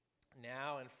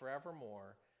now and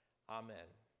forevermore. Amen.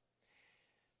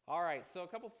 All right, so a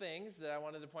couple things that I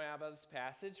wanted to point out about this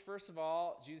passage. First of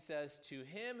all, Jude says, to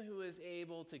him who is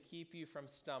able to keep you from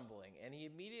stumbling. And he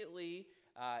immediately,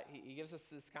 he gives us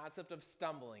this concept of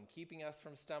stumbling, keeping us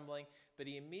from stumbling, but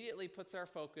he immediately puts our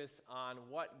focus on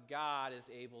what God is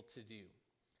able to do.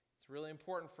 It's really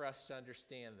important for us to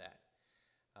understand that.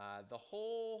 The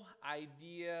whole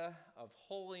idea of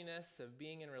holiness, of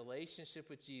being in relationship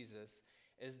with Jesus,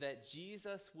 is that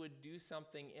Jesus would do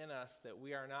something in us that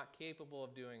we are not capable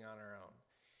of doing on our own.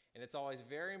 And it's always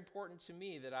very important to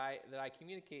me that I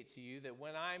communicate to you that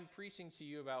when I'm preaching to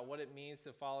you about what it means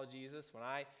to follow Jesus, when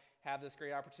I have this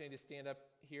great opportunity to stand up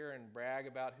here and brag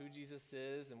about who Jesus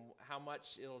is and how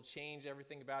much it'll change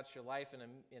everything about your life in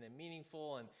a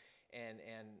meaningful and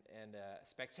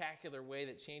spectacular way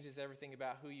that changes everything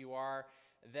about who you are,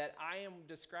 that I am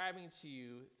describing to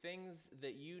you things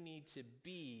that you need to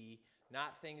be,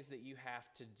 not things that you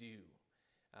have to do.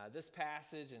 This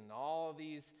passage and all of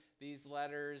these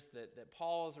letters that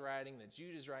Paul is writing, that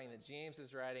Jude is writing, that James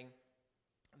is writing,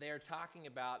 they are talking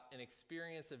about an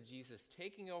experience of Jesus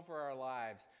taking over our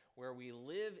lives where we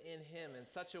live in him in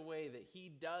such a way that he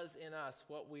does in us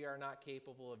what we are not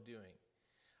capable of doing.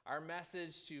 Our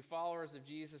message to followers of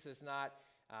Jesus is not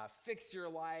fix your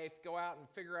life, go out and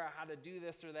figure out how to do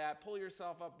this or that, pull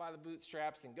yourself up by the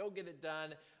bootstraps and go get it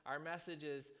done. Our message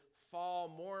is fall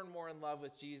more and more in love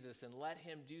with Jesus and let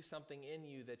him do something in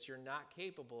you that you're not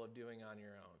capable of doing on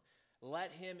your own.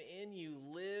 Let him in you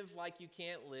live like you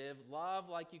can't live, love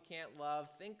like you can't love,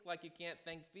 think like you can't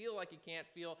think, feel like you can't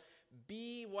feel,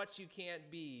 be what you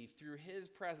can't be through his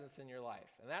presence in your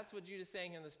life. And that's what Jude is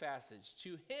saying in this passage.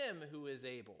 To him who is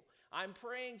able. I'm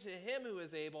praying to him who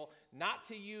is able, not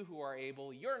to you who are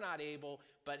able. You're not able,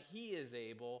 but he is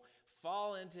able.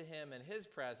 Fall into him and his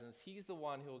presence. He's the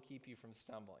one who will keep you from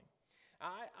stumbling.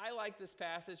 I like this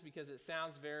passage because it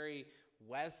sounds very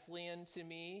Wesleyan to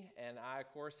me, and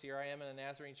of course, here I am in a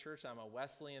Nazarene church. I'm a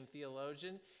Wesleyan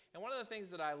theologian, and one of the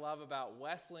things that I love about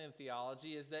Wesleyan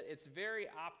theology is that it's very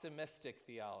optimistic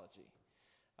theology.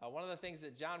 One of the things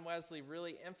that John Wesley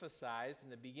really emphasized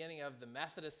in the beginning of the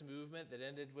Methodist movement that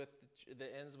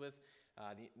ends with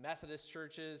the Methodist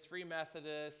churches, Free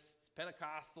Methodists,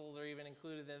 Pentecostals are even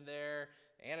included in there,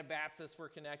 Anabaptists were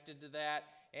connected to that,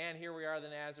 and here we are, the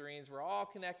Nazarenes. We're all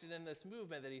connected in this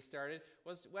movement that he started.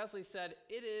 Wesley said,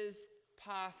 it is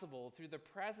possible through the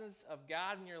presence of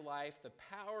God in your life, the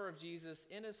power of Jesus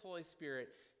in his Holy Spirit,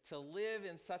 to live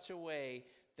in such a way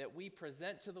that we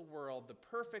present to the world the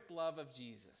perfect love of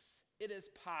Jesus. It is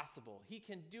possible. He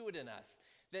can do it in us.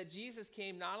 That Jesus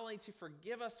came not only to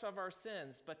forgive us of our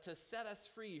sins, but to set us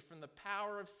free from the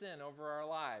power of sin over our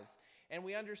lives. And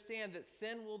we understand that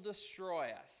sin will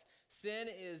destroy us. Sin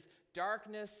is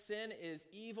darkness, sin is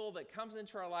evil that comes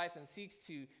into our life and seeks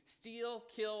to steal,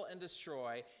 kill, and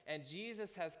destroy. And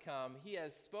Jesus has come. He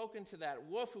has spoken to that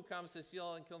wolf who comes to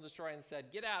steal and kill and destroy and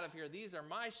said, get out of here. These are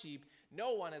my sheep.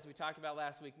 No one, as we talked about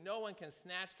last week, no one can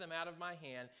snatch them out of my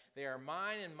hand. They are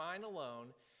mine and mine alone.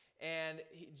 And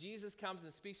Jesus comes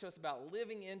and speaks to us about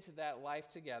living into that life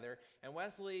together. And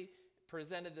Wesley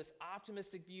presented this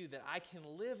optimistic view that I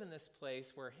can live in this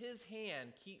place where his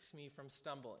hand keeps me from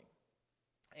stumbling.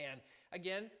 And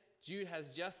again, Jude has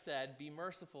just said, be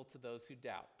merciful to those who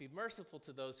doubt. Be merciful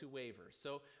to those who waver.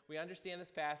 So we understand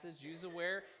this passage. Jude's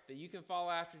aware that you can follow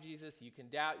after Jesus, you can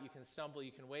doubt, you can stumble,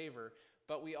 you can waver.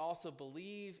 But we also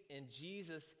believe in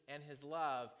Jesus and his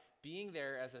love being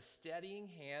there as a steadying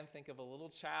hand. Think of a little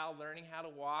child learning how to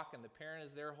walk, and the parent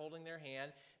is there holding their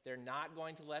hand. They're not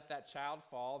going to let that child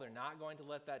fall. They're not going to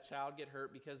let that child get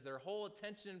hurt because their whole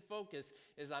attention and focus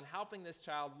is on helping this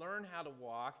child learn how to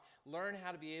walk, learn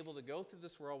how to be able to go through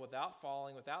this world without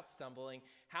falling, without stumbling.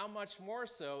 How much more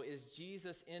so is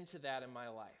Jesus into that in my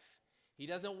life? He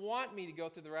doesn't want me to go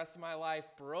through the rest of my life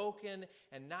broken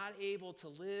and not able to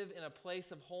live in a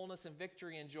place of wholeness and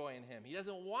victory and joy in him. He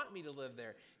doesn't want me to live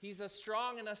there. He's a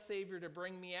strong enough Savior to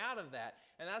bring me out of that.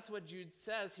 And that's what Jude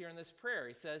says here in this prayer.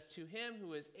 He says, to him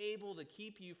who is able to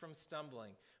keep you from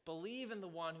stumbling. Believe in the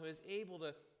one who is able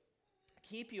to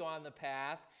keep you on the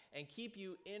path and keep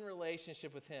you in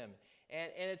relationship with him. And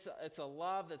it's a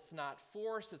love that's not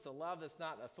forced. It's a love that's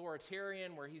not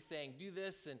authoritarian where he's saying do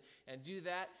this and do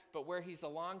that, but where he's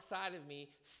alongside of me,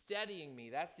 steadying me.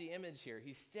 That's the image here.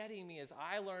 He's steadying me as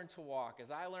I learn to walk, as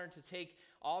I learn to take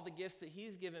all the gifts that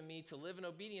he's given me to live in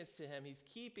obedience to him. He's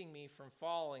keeping me from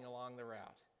falling along the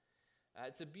route.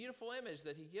 It's a beautiful image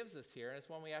that he gives us here, and it's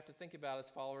one we have to think about as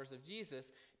followers of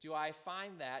Jesus. Do I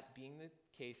find that being the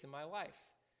case in my life?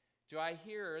 Do I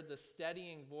hear the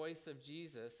steadying voice of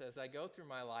Jesus as I go through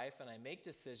my life and I make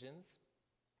decisions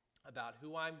about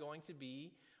who I'm going to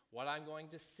be, what I'm going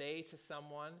to say to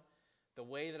someone, the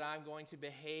way that I'm going to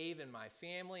behave in my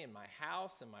family, in my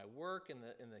house, in my work, in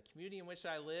the community in which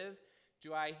I live?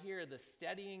 Do I hear the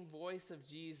steadying voice of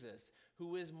Jesus,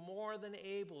 who is more than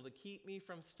able to keep me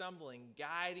from stumbling,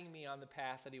 guiding me on the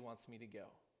path that he wants me to go?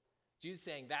 Jude's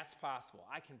saying that's possible.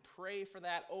 I can pray for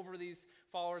that over these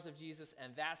followers of Jesus,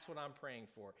 and that's what I'm praying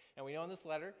for. And we know in this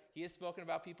letter, he has spoken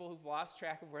about people who've lost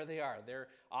track of where they are. They're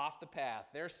off the path.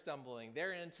 They're stumbling.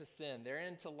 They're into sin. They're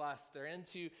into lust. They're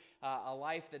into a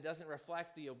life that doesn't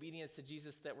reflect the obedience to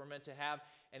Jesus that we're meant to have.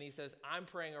 And he says, I'm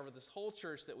praying over this whole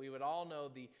church that we would all know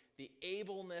the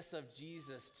ableness of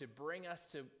Jesus to bring us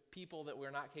to people that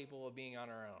we're not capable of being on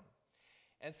our own.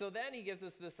 And so then he gives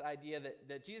us this idea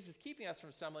that Jesus is keeping us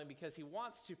from stumbling because he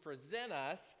wants to present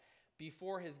us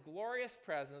before his glorious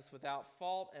presence without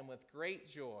fault and with great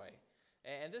joy.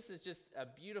 And this is just a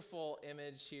beautiful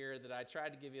image here that I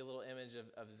tried to give you a little image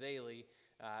of Zaylee,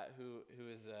 who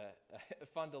is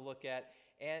fun to look at.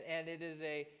 And it is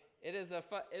a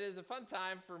fun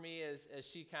time for me as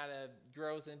she kind of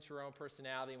grows into her own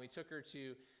personality. And we took her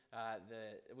to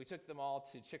we took them all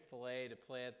to Chick-fil-A to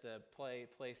play at the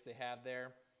place they have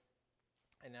there,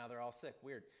 and now they're all sick.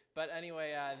 Weird. But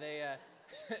anyway,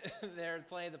 they're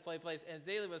playing the play place, and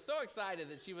Zaylee was so excited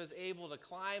that she was able to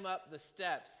climb up the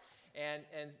steps, and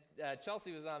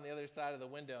Chelsea was on the other side of the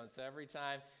window, and so every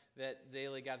time that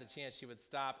Zaylee got the chance, she would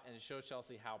stop and show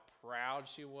Chelsea how proud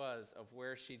she was of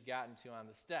where she'd gotten to on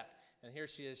the step. And here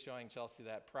she is showing Chelsea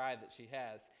that pride that she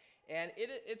has. And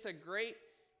it's a great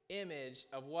image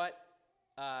of what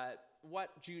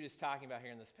Jude is talking about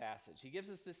here in this passage. He gives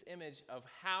us this image of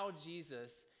how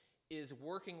Jesus is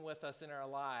working with us in our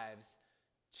lives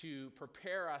to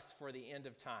prepare us for the end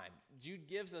of time. Jude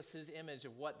gives us his image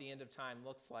of what the end of time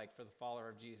looks like for the follower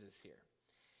of Jesus here.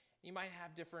 You might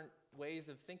have different ways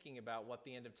of thinking about what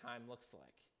the end of time looks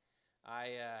like.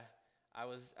 I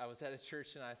was at a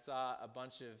church and I saw a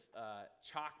bunch of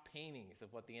chalk paintings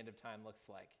of what the end of time looks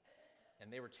like,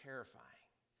 and they were terrifying.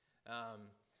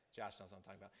 Josh knows what I'm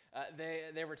talking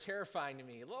about. They were terrifying to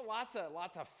me. Lots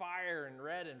of fire and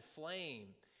red and flame.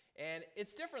 And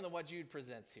it's different than what Jude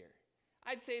presents here.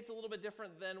 I'd say it's a little bit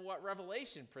different than what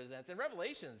Revelation presents. And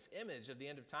Revelation's image of the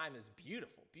end of time is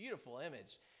beautiful, beautiful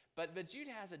image. But Jude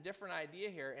has a different idea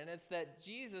here, and it's that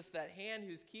Jesus, that hand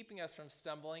who's keeping us from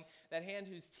stumbling, that hand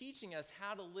who's teaching us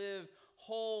how to live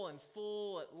whole and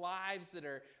full lives that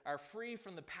are free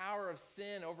from the power of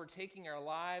sin overtaking our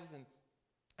lives and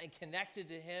connected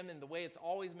to him in the way it's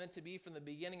always meant to be from the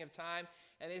beginning of time.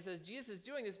 And he says Jesus is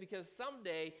doing this because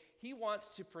someday he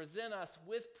wants to present us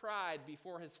with pride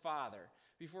before his Father.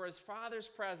 Before his Father's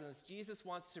presence, Jesus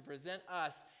wants to present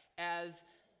us as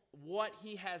what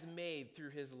he has made through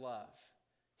his love.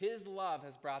 His love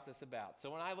has brought this about. So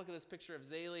when I look at this picture of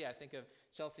Zaylee, I think of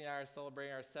Chelsea and I are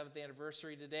celebrating our 7th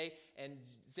anniversary today, and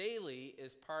Zaylee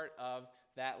is part of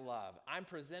that love. I'm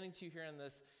presenting to you here in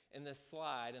this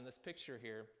slide, in this picture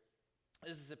here,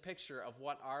 this is a picture of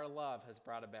what our love has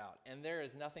brought about. And there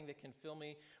is nothing that can fill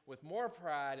me with more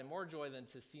pride and more joy than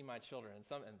to see my children.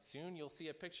 And soon you'll see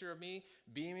a picture of me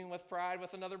beaming with pride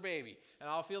with another baby. And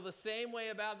I'll feel the same way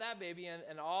about that baby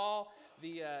and all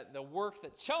the work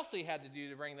that Chelsea had to do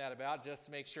to bring that about, just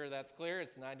to make sure that's clear.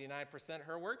 It's 99%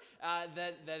 her work.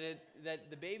 That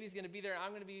the baby's going to be there. I'm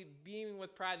going to be beaming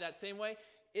with pride that same way.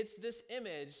 It's this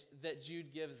image that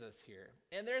Jude gives us here.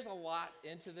 And there's a lot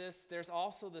into this. There's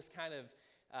also this kind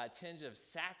of tinge of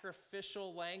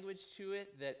sacrificial language to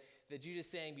it that Jude is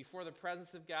saying before the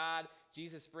presence of God,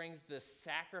 Jesus brings this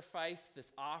sacrifice,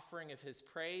 this offering of his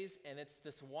praise, and it's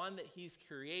this one that he's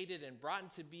created and brought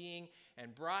into being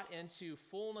and brought into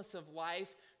fullness of life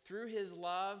through his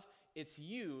love. It's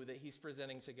you that he's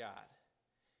presenting to God.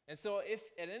 And so if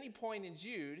at any point in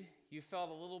Jude you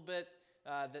felt a little bit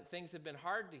that things have been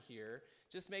hard to hear,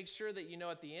 just make sure that you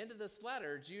know at the end of this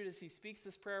letter, Jude, as he speaks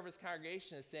this prayer of his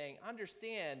congregation, is saying,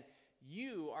 understand,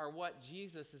 you are what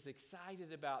Jesus is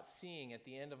excited about seeing at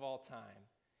the end of all time.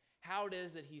 How it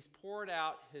is that he's poured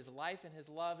out his life and his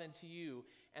love into you,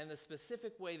 and the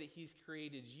specific way that he's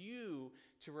created you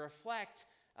to reflect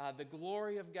the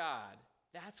glory of God.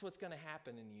 That's what's going to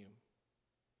happen in you.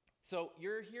 So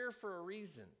you're here for a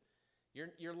reason.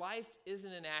 Your life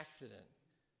isn't an accident.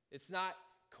 It's not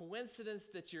coincidence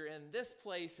that you're in this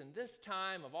place in this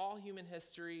time of all human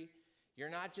history. You're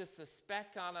not just a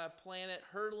speck on a planet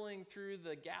hurtling through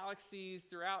the galaxies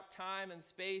throughout time and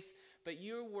space, but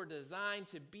you were designed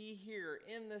to be here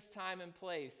in this time and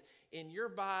place, in your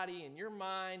body, in your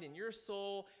mind, in your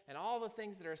soul, and all the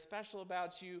things that are special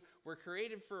about you were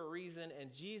created for a reason,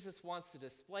 and Jesus wants to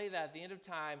display that at the end of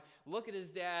time, look at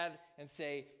his dad and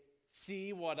say,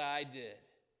 See what I did.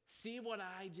 See what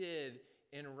I did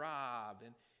in Rob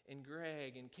and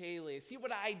Greg and Kaylee. See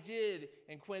what I did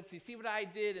in Quincy. See what I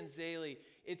did in Zaley.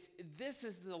 This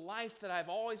is the life that I've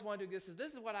always wanted to exist.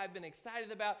 This is what I've been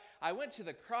excited about. I went to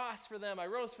the cross for them. I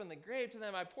rose from the grave to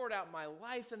them. I poured out my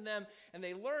life in them, and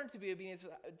they learned to be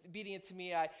obedient to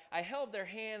me. I held their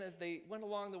hand as they went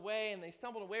along the way, and they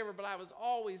stumbled and wavered, but I was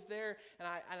always there, and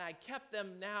I kept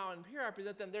them now, and here I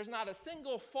present them. There's not a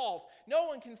single fault. No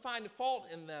one can find a fault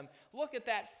in them. Look at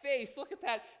that face. Look at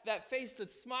that face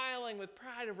that's smiling with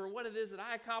pride over what it is that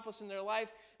I accomplished in their life.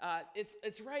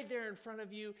 It's right there in front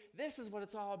of you. This is what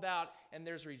it's all about, and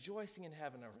there's rejoicing in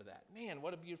heaven over that. Man,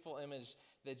 what a beautiful image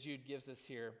that Jude gives us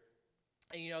here.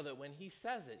 And you know that when he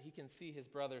says it, he can see his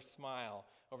brother smile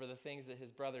over the things that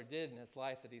his brother did in his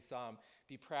life that he saw him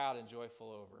be proud and joyful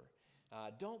over.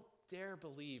 Don't dare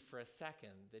believe for a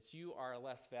second that you are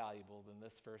less valuable than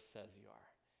this verse says you are.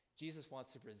 Jesus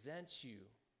wants to present you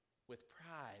with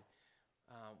pride,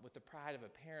 with the pride of a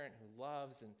parent who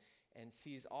loves and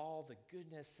sees all the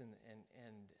goodness and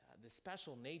the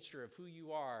special nature of who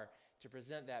you are, to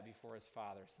present that before his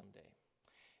Father someday.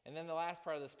 And then the last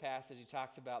part of this passage, he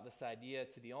talks about this idea: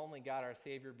 to the only God our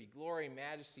Savior be glory,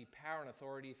 majesty, power, and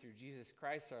authority through Jesus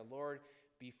Christ our Lord,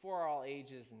 before all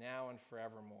ages, now and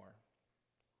forevermore.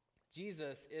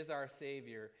 Jesus is our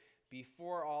Savior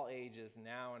before all ages,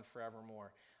 now and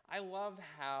forevermore. I love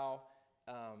how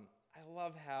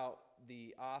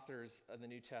the authors of the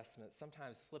New Testament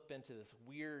sometimes slip into this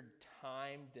weird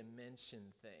time dimension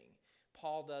thing.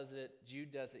 Paul does it,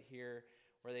 Jude does it here,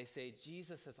 where they say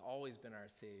Jesus has always been our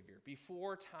Savior.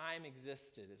 Before time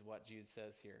existed is what Jude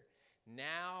says here.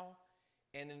 Now,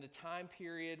 and in the time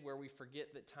period where we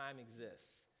forget that time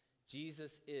exists,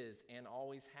 Jesus is and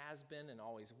always has been and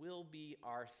always will be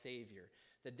our Savior.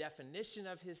 The definition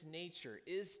of his nature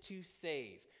is to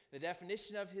save. The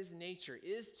definition of his nature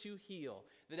is to heal.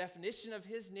 The definition of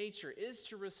his nature is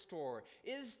to restore,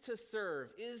 is to serve,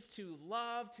 is to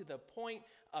love to the point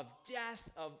of death,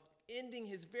 of ending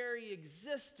his very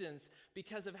existence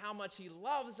because of how much he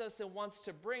loves us and wants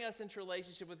to bring us into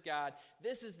relationship with God.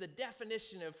 This is the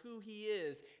definition of who he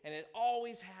is, and it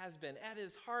always has been. At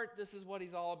his heart, this is what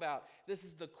he's all about. This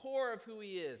is the core of who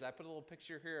he is. I put a little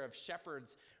picture here of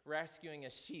shepherds rescuing a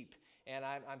sheep, and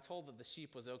I'm told that the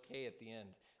sheep was okay at the end,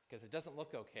 because it doesn't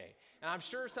look okay. And I'm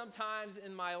sure sometimes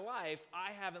in my life,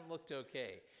 I haven't looked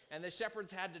okay. And the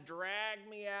shepherds had to drag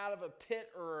me out of a pit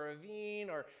or a ravine,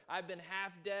 or I've been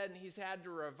half dead and he's had to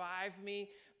revive me.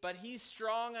 But he's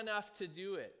strong enough to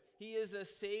do it. He is a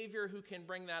Savior who can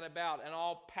bring that about. And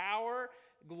all power,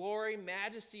 glory,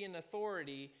 majesty, and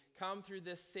authority come through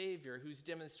this Savior who's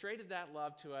demonstrated that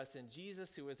love to us in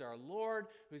Jesus, who is our Lord,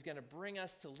 who's going to bring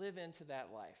us to live into that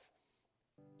life.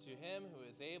 To him who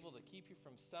is able to keep you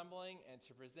from stumbling and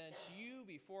to present you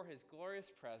before his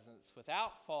glorious presence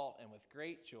without fault and with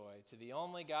great joy, to the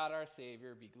only God our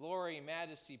Savior be glory,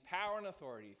 majesty, power, and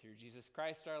authority through Jesus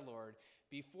Christ our Lord,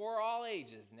 before all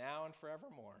ages, now and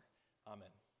forevermore. Amen.